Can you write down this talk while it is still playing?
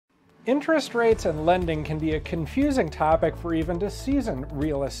Interest rates and lending can be a confusing topic for even a seasoned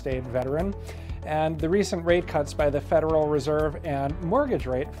real estate veteran, and the recent rate cuts by the Federal Reserve and mortgage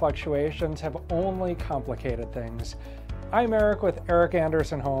rate fluctuations have only complicated things. I'm Eric with Eric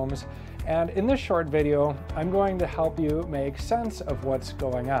Anderson Homes, and in this short video, I'm going to help you make sense of what's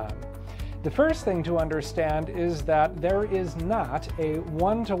going on. The first thing to understand is that there is not a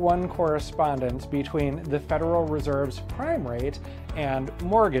one-to-one correspondence between the Federal Reserve's prime rate and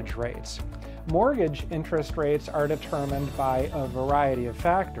mortgage rates. Mortgage interest rates are determined by a variety of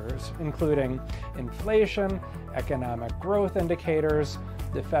factors, including inflation, economic growth indicators,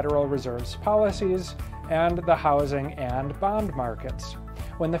 the Federal Reserve's policies, and the housing and bond markets.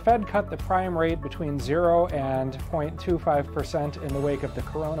 When the Fed cut the prime rate between 0 and 0.25% in the wake of the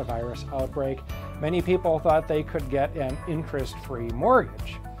coronavirus outbreak, many people thought they could get an interest-free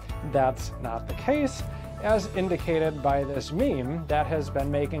mortgage. That's not the case, as indicated by this meme that has been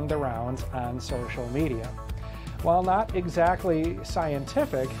making the rounds on social media. While not exactly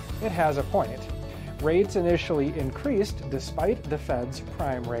scientific, it has a point. Rates initially increased despite the Fed's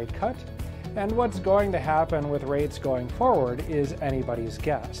prime rate cut, and what's going to happen with rates going forward is anybody's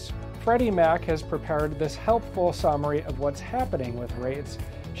guess. Freddie Mac has prepared this helpful summary of what's happening with rates,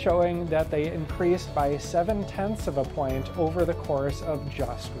 showing that they increased by 0.7 of a point over the course of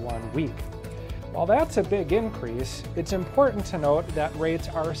just 1 week. While that's a big increase, it's important to note that rates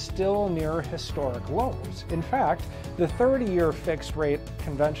are still near historic lows. In fact, the 30-year fixed rate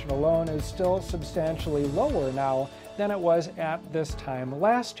conventional loan is still substantially lower now than it was at this time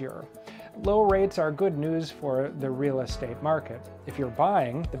last year. Low rates are good news for the real estate market. If you're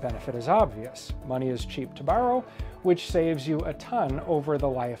buying, the benefit is obvious. Money is cheap to borrow, which saves you a ton over the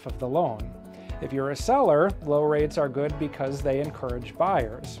life of the loan. If you're a seller, low rates are good because they encourage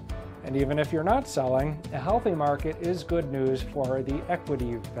buyers. And even if you're not selling, a healthy market is good news for the equity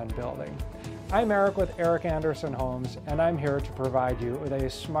you've been building. I'm Eric with Eric Anderson Homes, and I'm here to provide you with a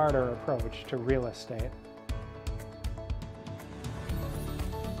smarter approach to real estate.